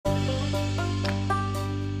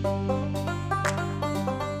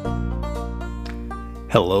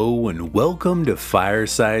Hello and welcome to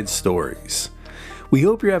Fireside Stories. We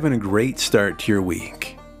hope you're having a great start to your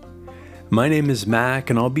week. My name is Mac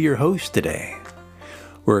and I'll be your host today.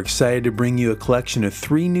 We're excited to bring you a collection of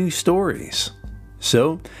 3 new stories.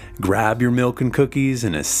 So grab your milk and cookies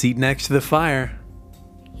and a seat next to the fire.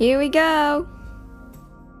 Here we go!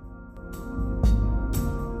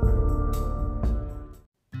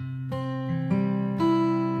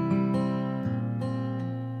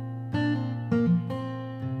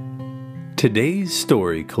 Today's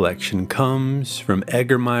story collection comes from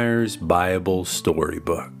Eggermeyer's Bible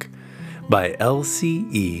Storybook by Elsie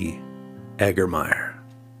E. Eggermeyer.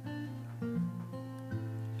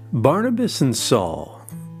 Barnabas and Saul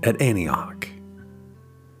at Antioch.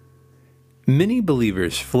 Many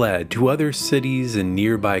believers fled to other cities and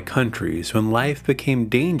nearby countries when life became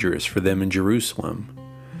dangerous for them in Jerusalem.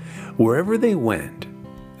 Wherever they went,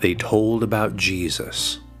 they told about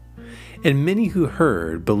Jesus. And many who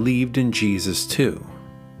heard believed in Jesus too.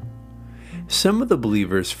 Some of the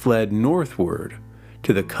believers fled northward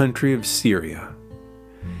to the country of Syria.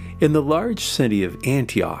 In the large city of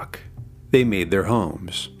Antioch, they made their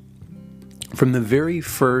homes. From the very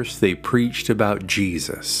first, they preached about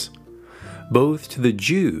Jesus, both to the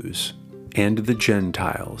Jews and to the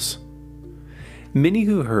Gentiles. Many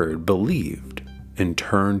who heard believed and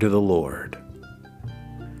turned to the Lord.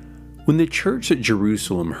 When the church at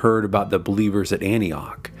Jerusalem heard about the believers at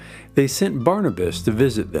Antioch, they sent Barnabas to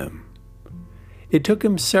visit them. It took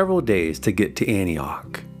him several days to get to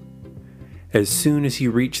Antioch. As soon as he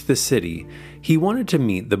reached the city, he wanted to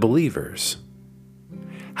meet the believers.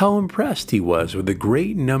 How impressed he was with the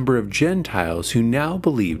great number of Gentiles who now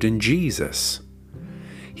believed in Jesus.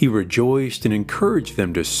 He rejoiced and encouraged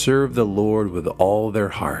them to serve the Lord with all their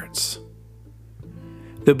hearts.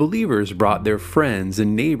 The believers brought their friends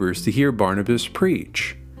and neighbors to hear Barnabas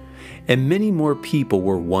preach, and many more people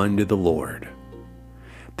were won to the Lord.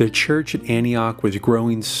 The church at Antioch was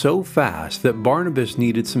growing so fast that Barnabas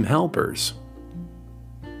needed some helpers.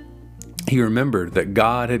 He remembered that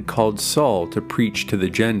God had called Saul to preach to the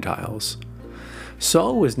Gentiles.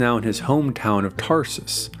 Saul was now in his hometown of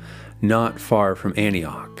Tarsus, not far from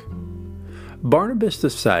Antioch. Barnabas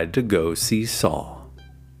decided to go see Saul.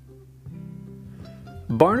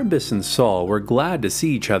 Barnabas and Saul were glad to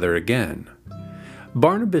see each other again.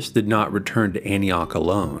 Barnabas did not return to Antioch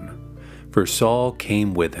alone, for Saul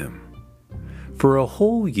came with him. For a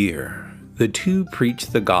whole year, the two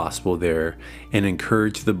preached the gospel there and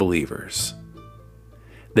encouraged the believers.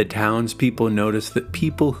 The townspeople noticed that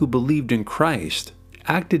people who believed in Christ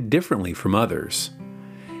acted differently from others.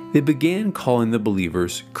 They began calling the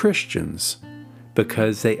believers Christians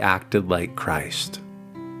because they acted like Christ.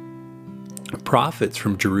 Prophets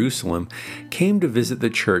from Jerusalem came to visit the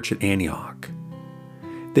church at Antioch.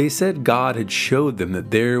 They said God had showed them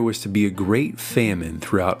that there was to be a great famine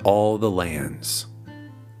throughout all the lands.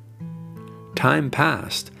 Time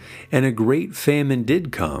passed, and a great famine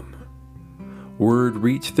did come. Word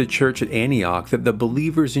reached the church at Antioch that the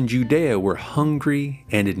believers in Judea were hungry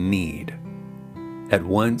and in need. At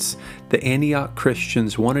once, the Antioch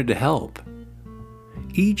Christians wanted to help.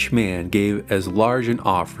 Each man gave as large an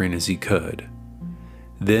offering as he could.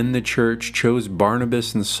 Then the church chose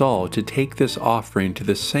Barnabas and Saul to take this offering to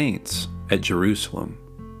the saints at Jerusalem.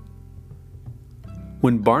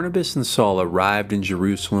 When Barnabas and Saul arrived in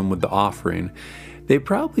Jerusalem with the offering, they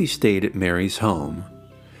probably stayed at Mary's home.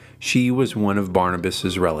 She was one of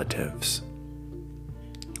Barnabas's relatives.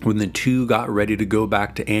 When the two got ready to go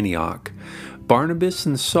back to Antioch, Barnabas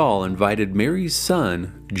and Saul invited Mary's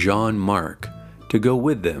son, John Mark, to go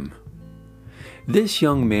with them. This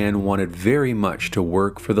young man wanted very much to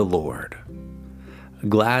work for the Lord.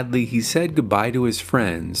 Gladly he said goodbye to his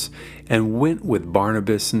friends and went with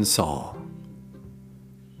Barnabas and Saul.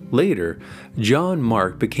 Later, John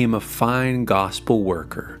Mark became a fine gospel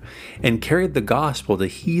worker and carried the gospel to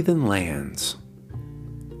heathen lands.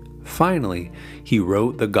 Finally, he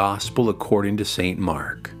wrote the gospel according to St.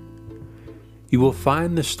 Mark. You will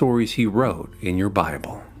find the stories he wrote in your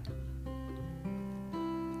Bible.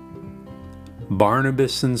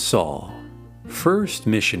 Barnabas and Saul, first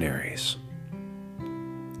missionaries.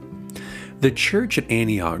 The church at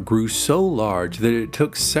Antioch grew so large that it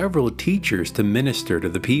took several teachers to minister to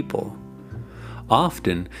the people.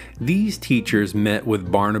 Often, these teachers met with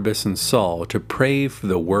Barnabas and Saul to pray for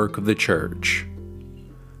the work of the church.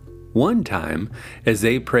 One time, as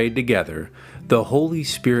they prayed together, the Holy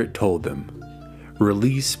Spirit told them,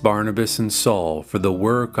 "Release Barnabas and Saul for the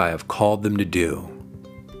work I have called them to do."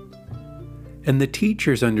 And the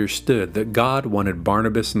teachers understood that God wanted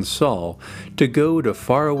Barnabas and Saul to go to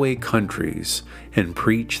faraway countries and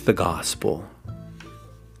preach the gospel.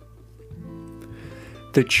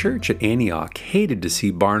 The church at Antioch hated to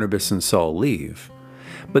see Barnabas and Saul leave,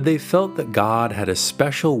 but they felt that God had a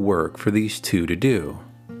special work for these two to do.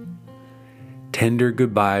 Tender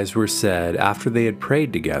goodbyes were said after they had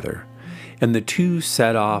prayed together, and the two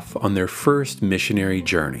set off on their first missionary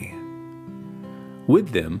journey. With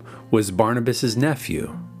them was Barnabas'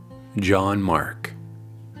 nephew, John Mark.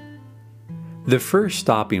 The first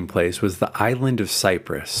stopping place was the island of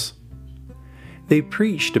Cyprus. They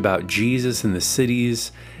preached about Jesus in the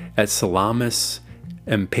cities at Salamis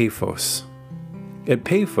and Paphos. At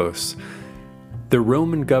Paphos, the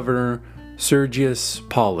Roman governor Sergius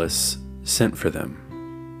Paulus sent for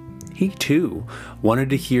them. He too wanted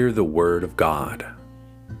to hear the word of God.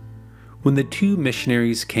 When the two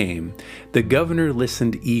missionaries came, the governor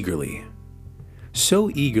listened eagerly.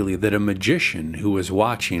 So eagerly that a magician who was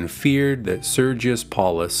watching feared that Sergius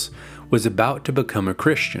Paulus was about to become a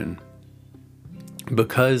Christian.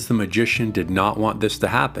 Because the magician did not want this to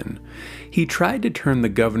happen, he tried to turn the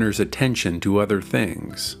governor's attention to other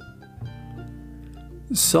things.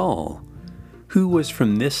 Saul, who was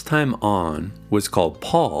from this time on was called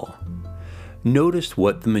Paul, noticed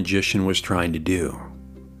what the magician was trying to do.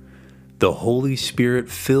 The Holy Spirit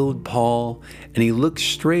filled Paul, and he looked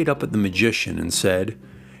straight up at the magician and said,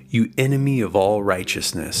 "You enemy of all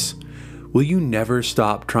righteousness, will you never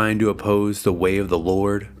stop trying to oppose the way of the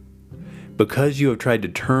Lord? Because you have tried to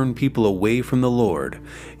turn people away from the Lord,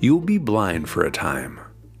 you will be blind for a time."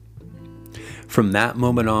 From that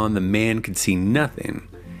moment on, the man could see nothing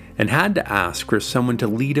and had to ask for someone to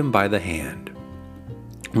lead him by the hand.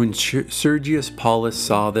 When Sergius Paulus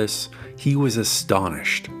saw this, he was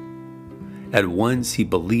astonished. At once he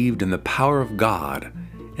believed in the power of God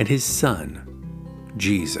and his Son,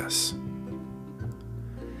 Jesus.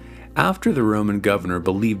 After the Roman governor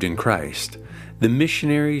believed in Christ, the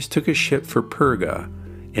missionaries took a ship for Perga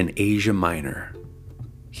in Asia Minor.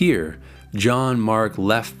 Here, John Mark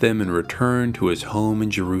left them and returned to his home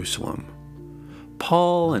in Jerusalem.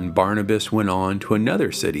 Paul and Barnabas went on to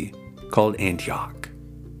another city called Antioch.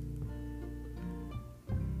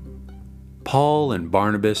 Paul and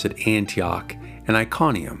Barnabas at Antioch and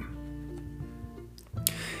Iconium.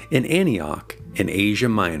 In Antioch, in Asia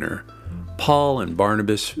Minor, Paul and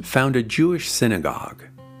Barnabas found a Jewish synagogue.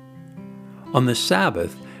 On the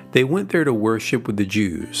Sabbath, they went there to worship with the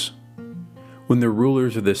Jews. When the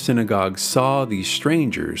rulers of the synagogue saw these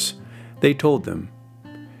strangers, they told them,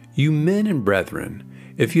 "You men and brethren,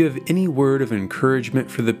 if you have any word of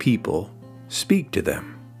encouragement for the people, speak to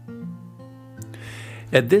them."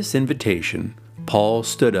 At this invitation, Paul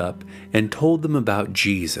stood up and told them about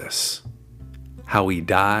Jesus, how he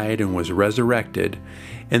died and was resurrected,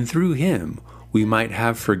 and through him we might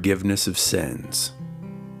have forgiveness of sins.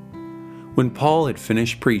 When Paul had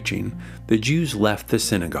finished preaching, the Jews left the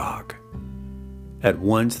synagogue. At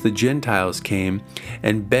once the Gentiles came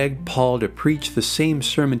and begged Paul to preach the same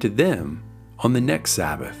sermon to them on the next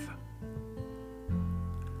Sabbath.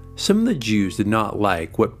 Some of the Jews did not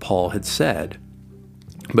like what Paul had said,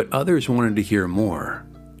 but others wanted to hear more.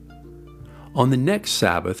 On the next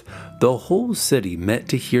Sabbath, the whole city met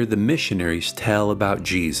to hear the missionaries tell about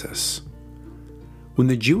Jesus. When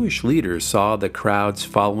the Jewish leaders saw the crowds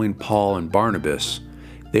following Paul and Barnabas,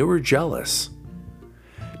 they were jealous.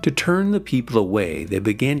 To turn the people away, they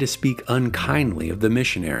began to speak unkindly of the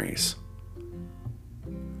missionaries.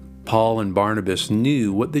 Paul and Barnabas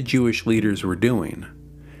knew what the Jewish leaders were doing.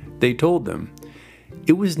 They told them,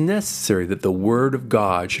 "It was necessary that the word of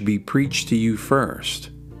God should be preached to you first.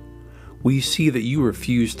 We see that you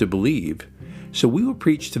refuse to believe, so we will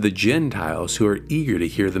preach to the Gentiles who are eager to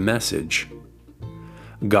hear the message.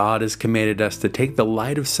 God has commanded us to take the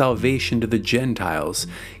light of salvation to the Gentiles,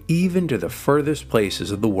 even to the furthest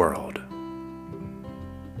places of the world."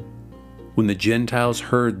 When the Gentiles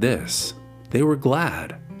heard this, they were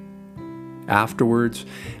glad. Afterwards,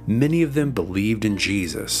 many of them believed in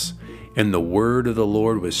Jesus, and the word of the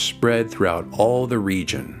Lord was spread throughout all the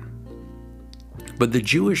region. But the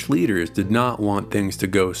Jewish leaders did not want things to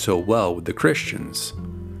go so well with the Christians.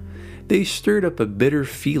 They stirred up a bitter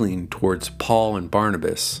feeling towards Paul and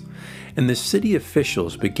Barnabas, and the city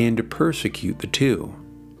officials began to persecute the two.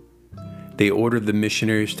 They ordered the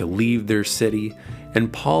missionaries to leave their city,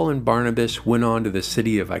 and Paul and Barnabas went on to the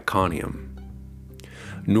city of Iconium.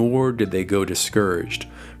 Nor did they go discouraged,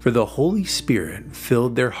 for the Holy Spirit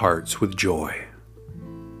filled their hearts with joy.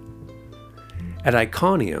 At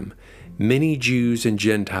Iconium, many Jews and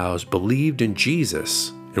Gentiles believed in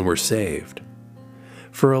Jesus and were saved.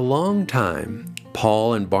 For a long time,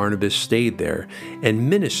 Paul and Barnabas stayed there and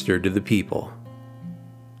ministered to the people.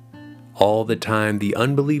 All the time, the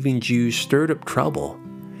unbelieving Jews stirred up trouble.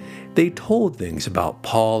 They told things about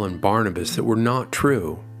Paul and Barnabas that were not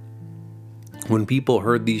true. When people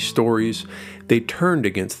heard these stories, they turned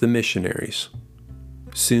against the missionaries.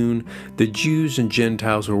 Soon, the Jews and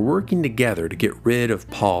Gentiles were working together to get rid of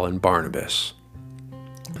Paul and Barnabas.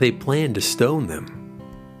 They planned to stone them.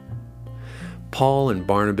 Paul and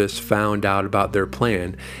Barnabas found out about their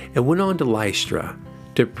plan and went on to Lystra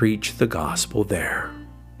to preach the gospel there.